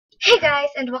Hey guys,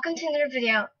 and welcome to another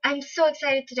video. I'm so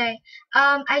excited today.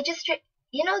 I just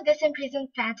this Imprisoned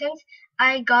Phantoms.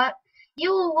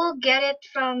 You will get it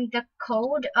from the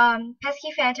code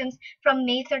Pesky Phantoms from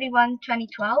May 31,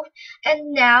 2012,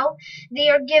 and now they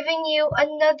are giving you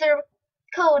another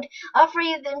code offering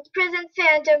you the Imprisoned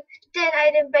Phantom 10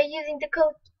 item by using the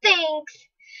code THANKS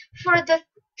for the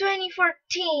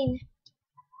 2014.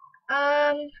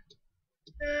 Um,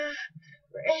 uh,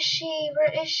 where is she?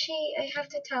 Where is she? I have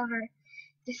to tell her.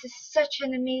 This is such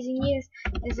an amazing news.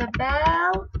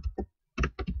 Isabel,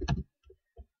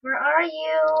 where are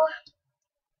you?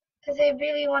 Because I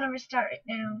really want to restart it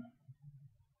now.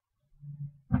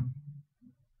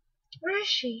 Where is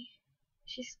she?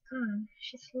 She's gone.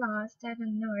 She's lost. I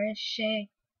don't know. Where is she?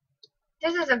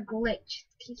 This is a glitch.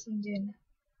 It keeps on doing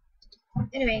that.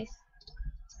 Anyways,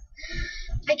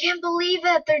 I can't believe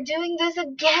it. They're doing this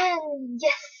again.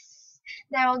 Yes.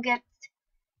 Now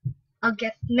I'll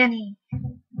get many.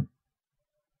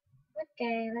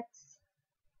 Okay, let's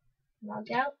log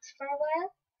out for a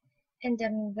while. And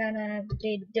I'm gonna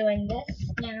be doing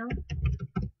this now.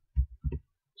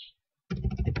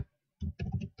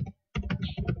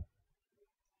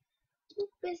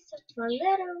 It's a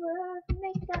little work,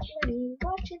 make that money,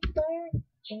 watch it burn.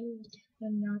 Old, but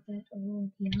I'm not that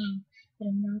old, young, but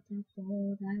I'm not that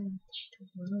bold. I don't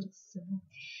think the world is so.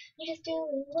 I'm just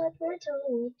doing what we're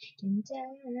told, and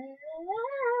I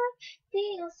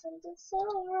feel something so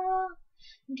wrong.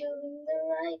 I'm doing the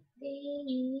right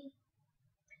thing.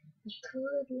 I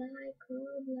could lie,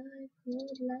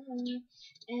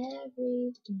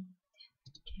 everything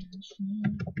counts me.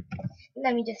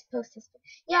 Let me just post this.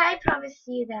 Yeah, I promise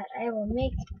you that I will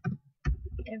make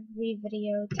every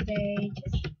video today.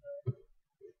 Just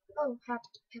hot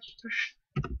pepper.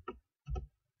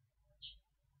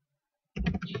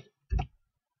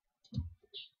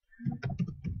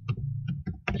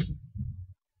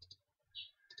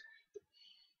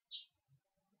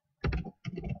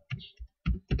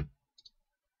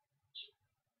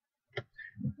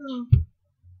 Oh.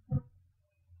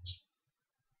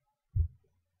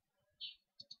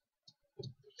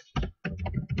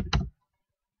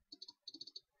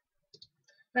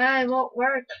 It won't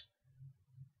work.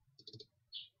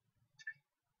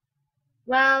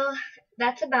 Well,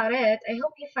 that's about it. I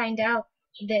hope you find out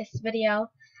this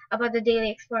video about the Daily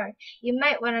Explorer. You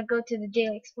might want to go to the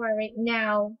Daily Explorer right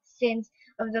now since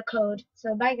of the code.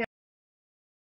 So bye guys.